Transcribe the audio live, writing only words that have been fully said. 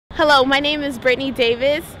Hello, my name is Britany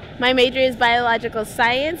Davis. My major is biological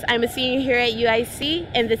science. I'm a senior here at UIC,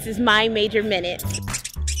 and this is my major minute.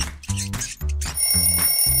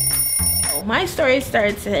 My story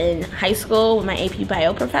starts in high school with my AP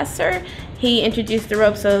Bio professor. He introduced the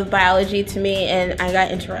ropes of biology to me and I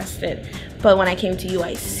got interested. But when I came to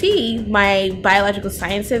UIC, my biological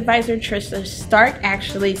science advisor, Trisha Stark,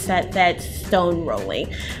 actually set that stone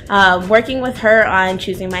rolling. Working with her on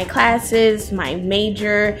choosing my classes, my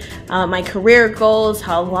major, my career goals,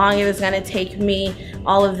 how long it was going to take me,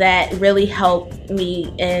 all of that really helped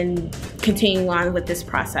me in continuing on with this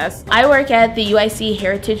process. I work at the UIC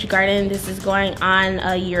Heritage Garden. This is going on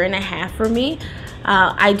a year and a half for me.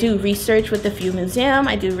 I do research with the Few Museum.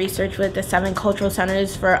 I do research with the 7 cultural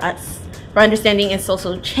centers for understanding and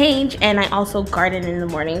social change, and I also garden in the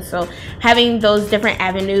morning. So having those different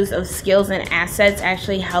avenues of skills and assets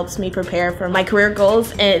actually helps me prepare for my career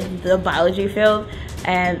goals in the biology field,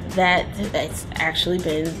 and that's actually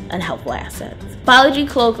been a helpful asset. Biology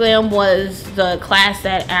colloquium was the class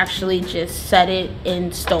that actually just set it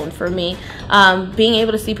in stone for me. Being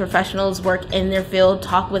able to see professionals work in their field,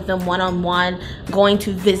 talk with them one-on-one, going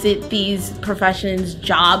to visit these professions'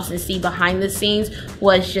 jobs and see behind the scenes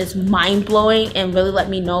was just mind-blowing and really let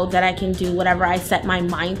me know that I can do whatever I set my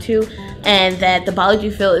mind to, and that the biology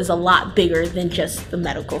field is a lot bigger than just the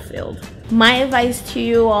medical field. My advice to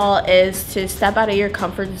you all is to step out of your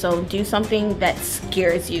comfort zone. Do something that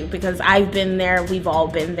scares you, because I've been there, we've all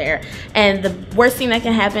been there. And the worst thing that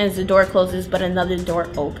can happen is the door closes but another door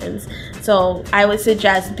opens. So I would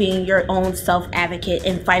suggest being your own self-advocate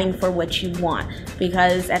and fighting for what you want,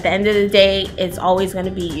 because at the end of the day, it's always going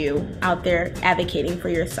to be you out there advocating for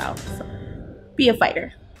yourself. So be a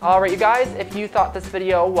fighter. Alright you guys, if you thought this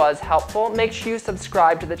video was helpful, make sure you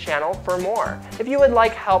subscribe to the channel for more. If you would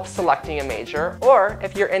like help selecting a major, or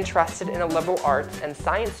if you're interested in a liberal arts and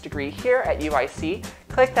science degree here at UIC,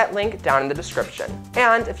 click that link down in the description.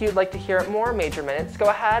 And if you'd like to hear more major minutes, go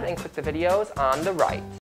ahead and click the videos on the right.